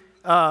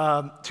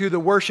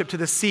the worship, to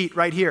the seat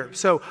right here.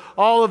 So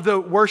all of the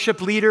worship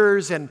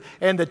leaders and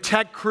the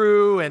tech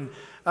crew and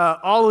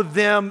all of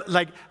them,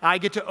 I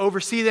get to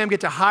oversee them,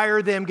 get to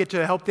hire them, get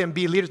to help them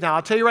be leaders. Now,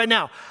 I'll tell you right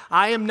now,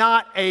 I am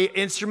not an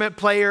instrument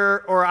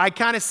player, or I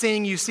kind of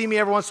sing. You see me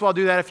every once in a while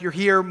do that if you're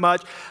here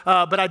much,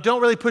 but I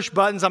don't really push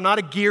buttons. I'm not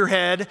a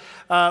gearhead,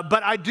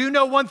 but I do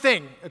know one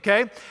thing,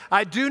 okay?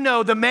 I do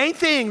know the main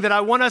thing that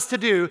I want us to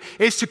do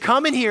is to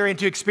come in here and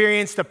to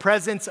experience the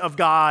presence of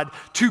God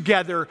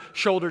together,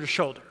 shoulder to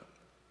shoulder.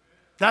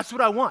 That's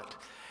what I want.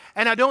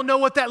 And I don't know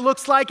what that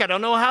looks like. I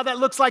don't know how that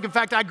looks like. In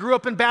fact, I grew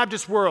up in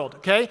Baptist world,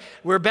 okay?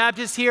 We're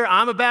Baptists here.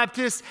 I'm a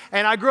Baptist,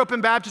 and I grew up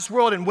in Baptist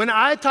world. And when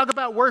I talk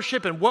about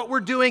worship and what we're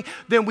doing,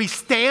 then we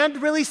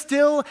stand really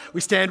still, we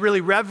stand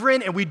really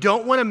reverent, and we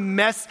don't want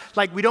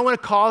to we don't want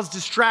to cause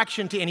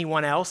distraction to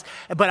anyone else.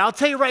 But I'll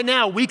tell you right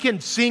now, we can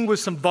sing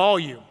with some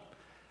volume.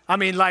 I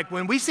mean,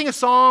 when we sing a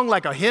song,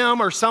 like a hymn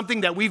or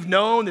something that we've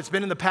known that's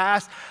been in the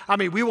past,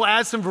 we will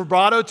add some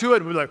vibrato to it.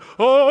 And we're like,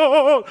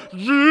 oh,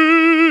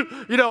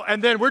 yeah,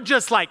 and then we're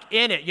just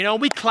in it.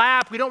 We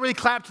clap. We don't really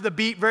clap to the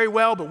beat very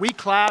well, but we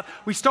clap.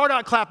 We start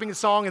out clapping a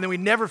song, and then we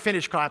never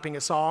finish clapping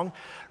a song,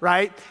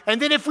 right?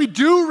 And then if we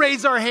do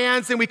raise our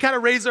hands, then we kind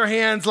of raise our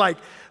hands like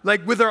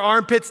with our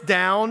armpits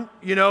down,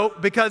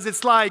 because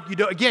it's you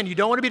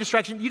don't want to be a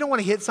distraction. You don't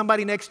want to hit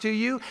somebody next to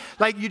you.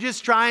 You're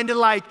just trying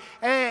to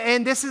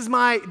and this is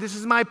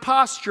my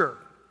posture.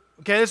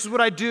 Okay, this is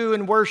what I do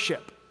in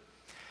worship.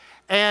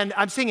 And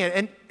I'm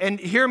singing, and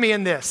hear me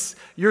in this.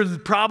 You'll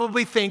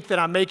probably think that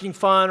I'm making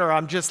fun, or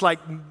I'm just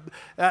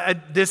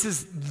this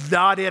is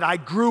not it. I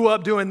grew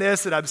up doing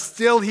this, and I'm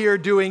still here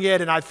doing it.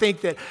 And I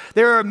think that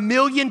there are a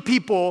million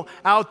people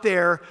out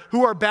there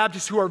who are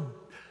Baptists who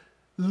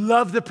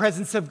love the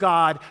presence of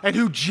God and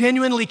who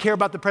genuinely care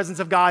about the presence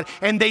of God,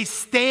 and they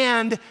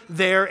stand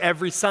there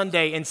every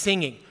Sunday and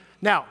singing.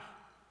 Now,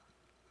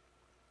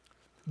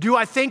 do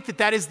I think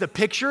that is the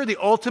picture, the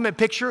ultimate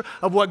picture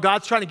of what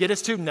God's trying to get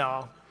us to?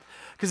 No.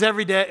 Because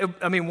every day,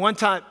 one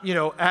time,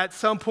 at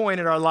some point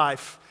in our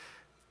life,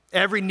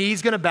 every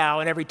knee's going to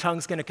bow and every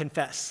tongue's going to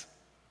confess.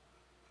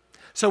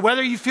 So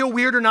whether you feel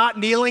weird or not,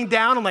 kneeling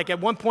down, at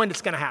one point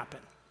it's going to happen.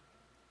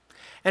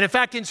 And in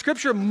fact, in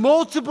Scripture,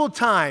 multiple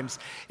times,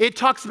 it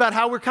talks about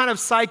how we're kind of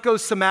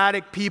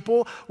psychosomatic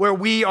people, where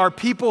we are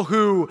people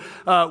who,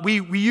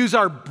 we use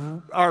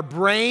our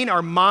brain,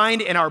 our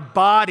mind, and our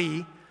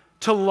body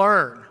to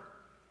learn.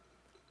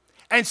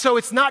 And so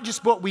it's not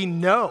just what we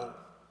know.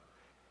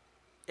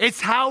 It's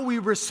how we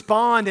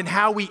respond and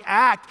how we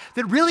act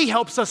that really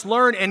helps us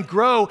learn and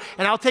grow.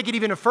 And I'll take it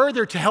even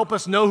further to help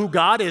us know who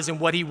God is and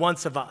what he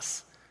wants of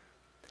us,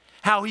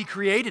 how he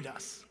created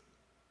us.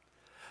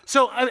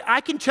 So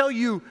I can tell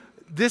you,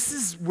 this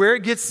is where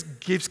it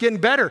keeps getting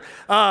better.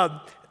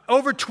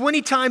 Over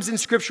 20 times in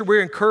Scripture,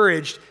 we're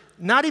encouraged,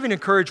 not even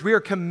encouraged, we are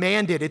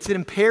commanded. It's an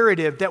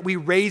imperative that we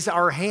raise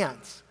our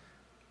hands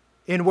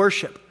in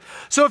worship.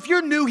 So if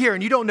you're new here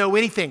and you don't know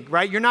anything,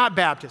 right? You're not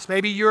Baptist.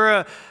 Maybe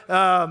you're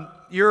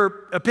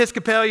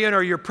Episcopalian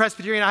or you're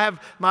Presbyterian. I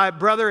have my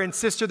brother and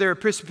sister, they're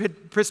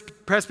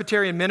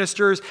Presbyterian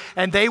ministers,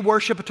 and they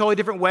worship a totally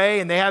different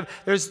way. And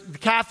the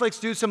Catholics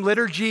do some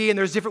liturgy, and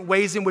there's different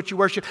ways in which you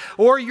worship.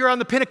 Or you're on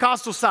the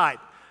Pentecostal side,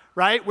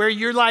 right? Where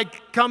you're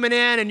like coming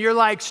in and you're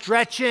like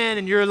stretching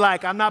and you're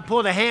like, I'm not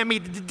pulling a hammy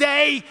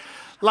today.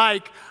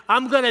 Like,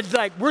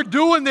 we're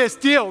doing this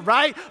deal,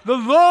 right? The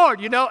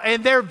Lord,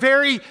 and they're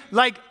very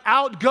like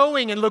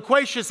outgoing and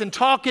loquacious and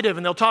talkative,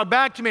 and they'll talk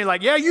back to me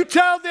like, yeah, you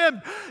tell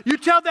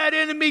that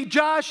enemy,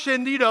 Josh,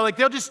 and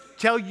they'll just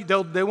tell you,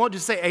 they won't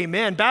just say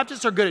amen.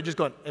 Baptists are good at just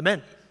going,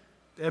 amen,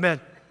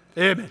 amen,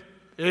 amen.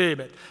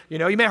 Amen. You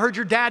may have heard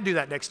your dad do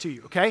that next to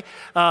you, okay?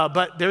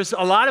 But there's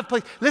a lot of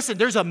places. Listen,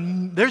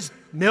 there's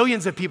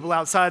millions of people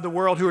outside the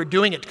world who are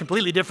doing it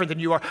completely different than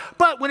you are.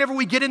 But whenever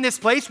we get in this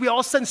place, we all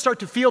of a sudden start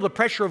to feel the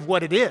pressure of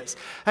what it is.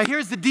 Now,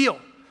 here's the deal.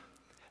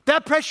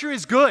 That pressure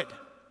is good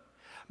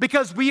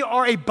because we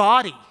are a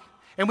body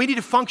and we need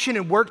to function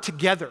and work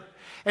together.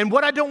 And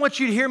what I don't want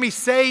you to hear me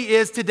say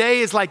is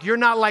today is like, you're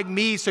not like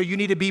me, so you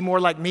need to be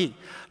more like me.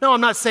 No, I'm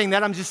not saying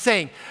that. I'm just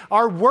saying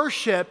our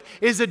worship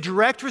is a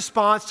direct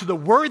response to the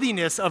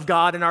worthiness of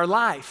God in our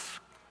life.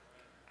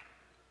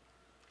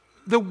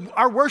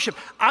 Our worship.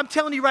 I'm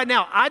telling you right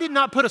now, I did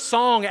not put a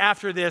song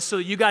after this so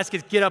that you guys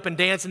could get up and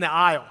dance in the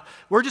aisle.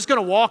 We're just going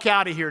to walk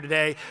out of here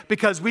today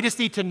because we just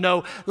need to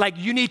know,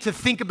 you need to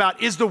think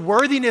about, is the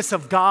worthiness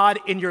of God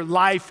in your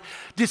life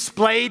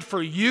displayed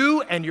for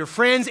you and your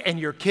friends and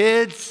your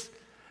kids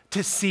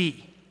to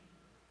see?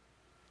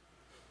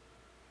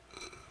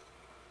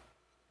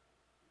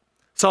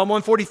 Psalm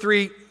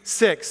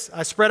 143:6.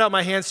 I spread out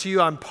my hands to you.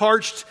 I'm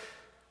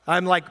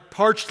like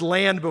parched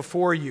land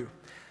before you.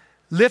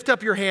 Lift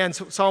up your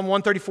hands. Psalm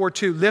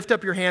 134:2. Lift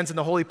up your hands in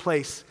the holy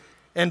place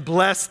and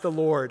bless the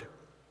Lord.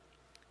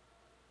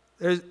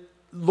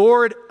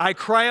 Lord, I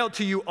cry out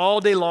to you all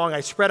day long. I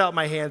spread out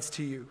my hands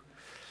to you.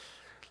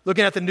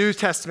 Looking at the New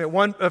Testament,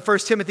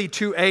 1 Timothy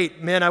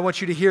 2:8. Men, I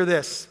want you to hear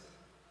this.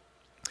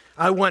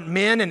 I want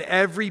men in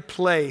every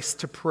place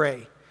to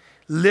pray,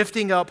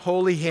 lifting up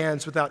holy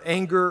hands without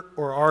anger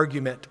or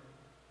argument.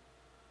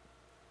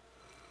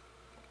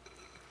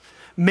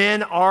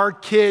 Men, our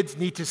kids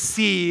need to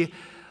see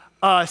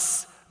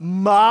us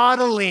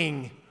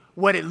modeling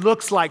what it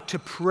looks like to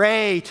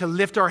pray, to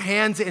lift our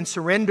hands in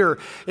surrender.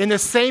 In the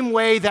same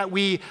way that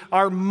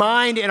our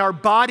mind and our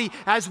body,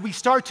 as we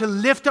start to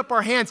lift up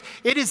our hands,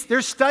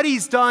 there's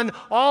studies done,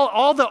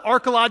 all the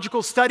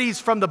archaeological studies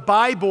from the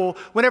Bible,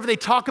 whenever they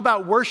talk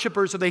about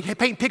worshipers or they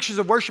paint pictures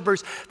of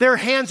worshipers, their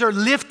hands are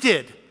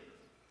lifted,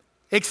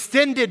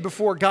 extended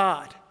before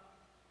God.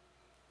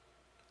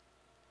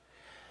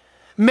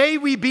 May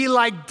we be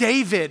like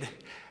David,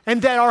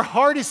 and that our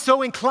heart is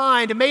so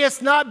inclined, and may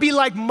us not be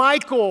like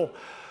Michael,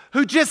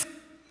 who just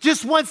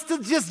wants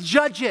to just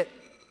judge it.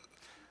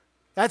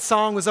 That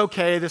song was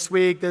okay this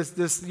week.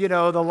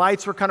 The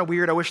lights were kind of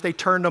weird. I wish they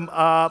turned them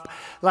up.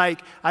 I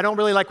don't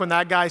really like when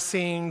that guy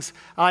sings.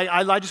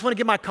 I just want to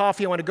get my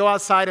coffee. I want to go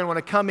outside and I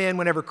want to come in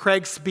whenever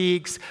Craig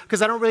speaks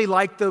because I don't really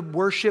like the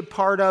worship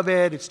part of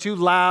it. It's too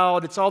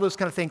loud. It's all those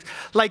kind of things.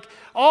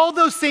 All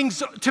those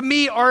things to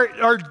me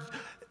are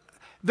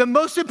the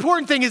most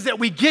important thing is that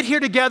we get here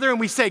together and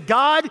we say,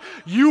 God,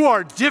 you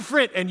are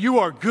different and you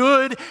are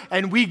good,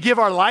 and we give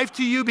our life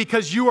to you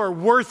because you are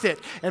worth it.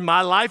 And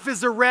my life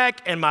is a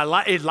wreck, and my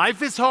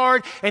life is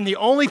hard, and the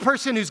only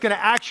person who's going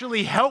to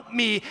actually help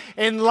me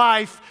in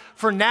life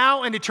for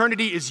now and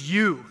eternity is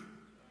you.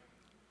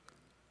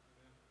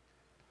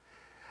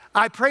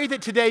 I pray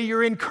that today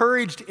you're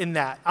encouraged in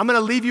that. I'm going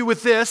to leave you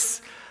with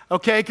this.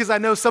 Okay, because I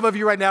know some of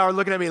you right now are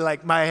looking at me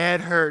like my head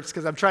hurts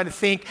because I'm trying to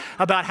think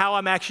about how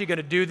I'm actually going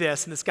to do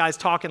this. And this guy's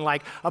talking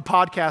like a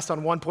podcast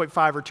on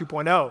 1.5 or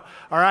 2.0, all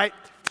right?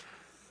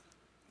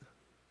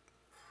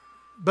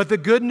 But the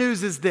good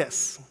news is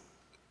this.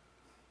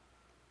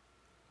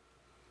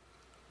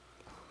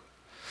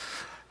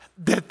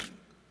 That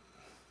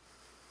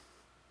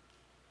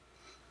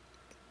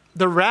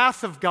the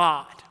wrath of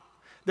God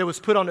that was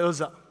put on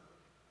Uzzah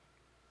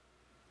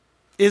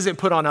isn't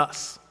put on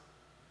us.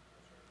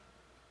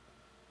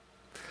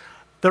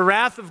 The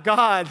wrath of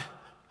God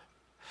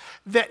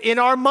that in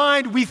our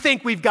mind we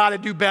think we've got to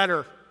do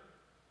better.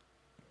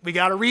 We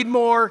got to read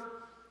more.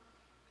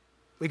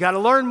 We got to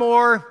learn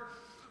more.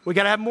 We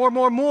got to have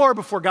more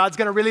before God's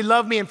going to really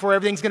love me and before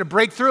everything's going to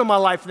break through in my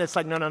life. And it's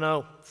like,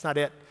 no, it's not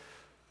it.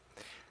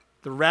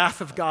 The wrath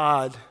of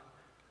God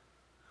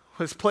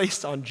was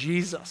placed on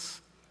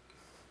Jesus,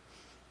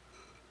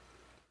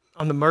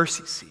 on the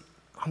mercy seat,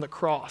 on the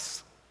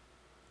cross.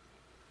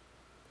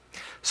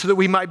 so that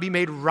we might be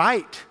made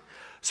right,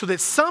 so that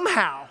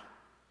somehow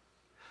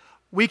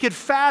we could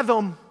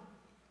fathom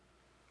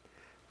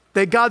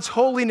that God's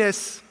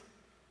holiness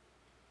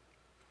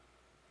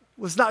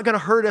was not going to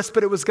hurt us,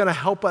 but it was going to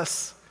help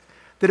us,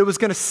 that it was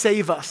going to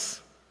save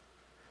us,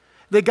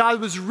 that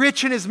God was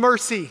rich in his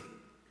mercy,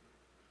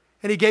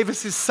 and he gave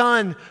us his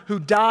son who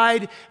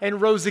died and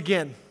rose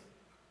again.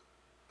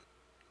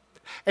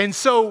 And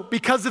so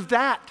because of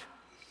that,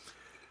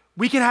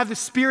 we can have the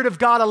Spirit of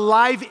God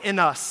alive in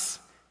us.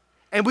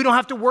 And we don't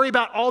have to worry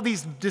about all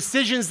these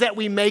decisions that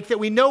we make that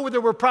we know that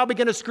we're probably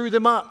going to screw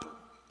them up.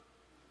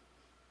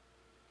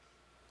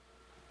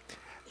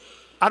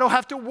 I don't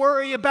have to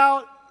worry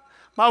about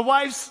my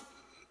wife's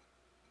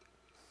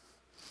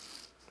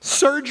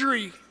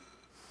surgery.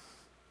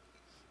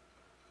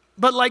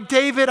 But like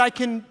David, I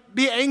can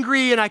be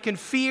angry and I can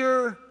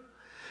fear,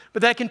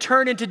 but that can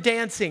turn into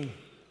dancing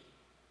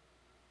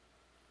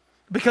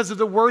because of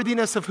the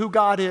worthiness of who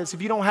God is.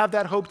 If you don't have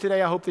that hope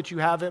today, I hope that you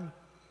have him.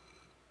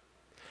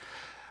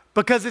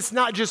 Because it's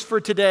not just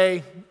for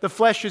today. The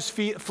flesh is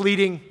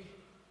fleeting.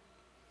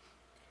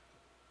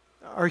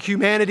 Our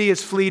humanity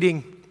is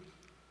fleeting.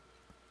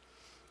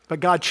 But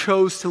God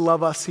chose to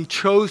love us. He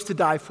chose to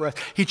die for us.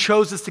 He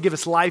chose us to give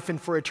us life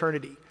and for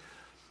eternity.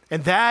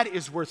 And that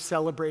is worth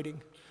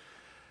celebrating.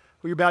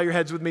 Will you bow your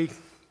heads with me?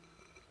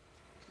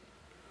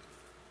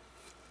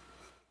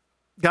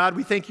 God,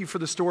 we thank you for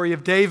the story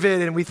of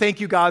David, and we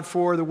thank you, God,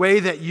 for the way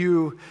that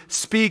you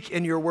speak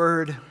in your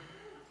word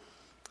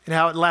and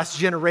how it lasts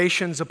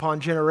generations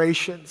upon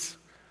generations.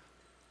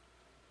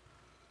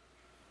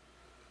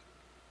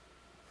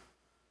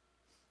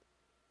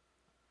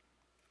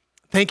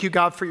 Thank you,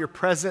 God, for your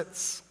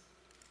presence,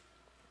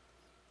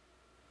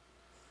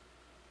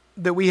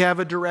 that we have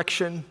a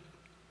direction.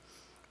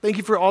 Thank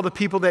you for all the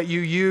people that you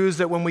use,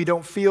 that when we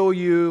don't feel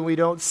you, we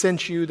don't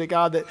sense you, that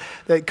God,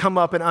 that come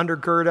up and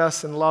undergird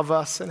us and love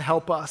us and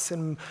help us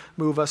and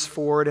move us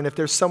forward. And if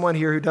there's someone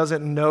here who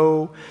doesn't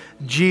know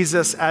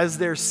Jesus as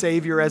their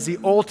Savior, as the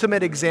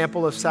ultimate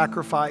example of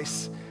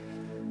sacrifice,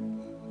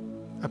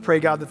 I pray,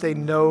 God, that they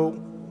know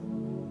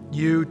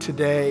you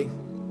today.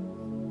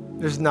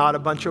 There's not a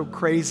bunch of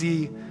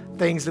crazy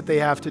things that they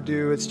have to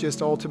do. It's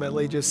just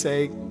ultimately just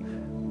say,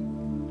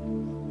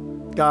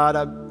 God,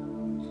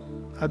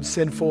 I'm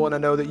sinful, and I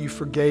know that you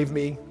forgave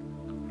me.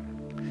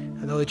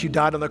 I know that you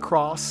died on the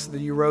cross, that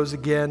you rose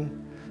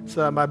again,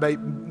 so that I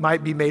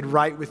might be made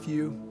right with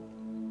you.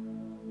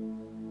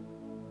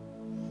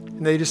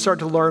 And they just start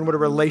to learn what a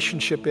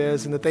relationship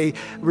is, and that they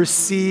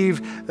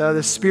receive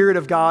the Spirit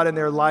of God in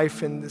their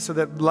life, and so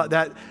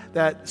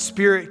that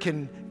Spirit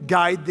can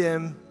guide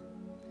them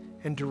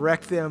and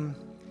direct them,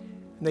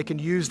 and they can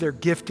use their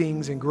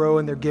giftings and grow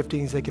in their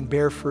giftings. They can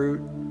bear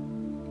fruit.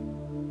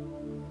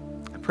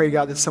 I pray,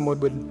 God, that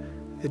someone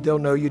that they'll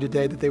know you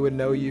today, that they would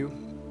know you.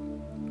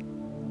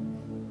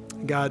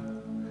 God,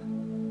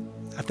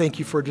 I thank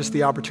you for just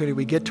the opportunity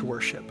we get to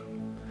worship.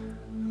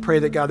 I pray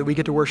that, God, that we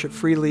get to worship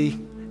freely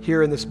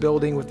here in this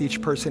building with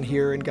each person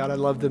here. And God, I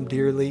love them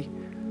dearly.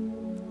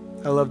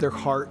 I love their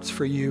hearts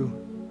for you.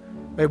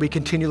 May we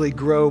continually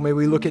grow. May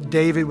we look at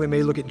David. We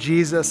may look at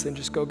Jesus and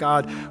just go,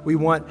 God, we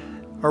want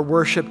our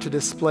worship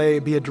to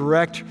be a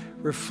direct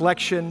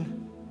reflection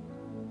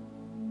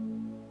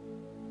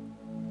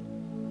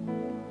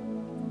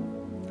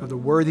of the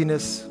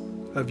worthiness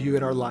of you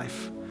in our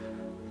life.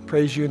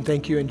 Praise you and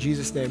thank you in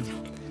Jesus' name.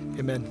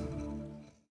 Amen.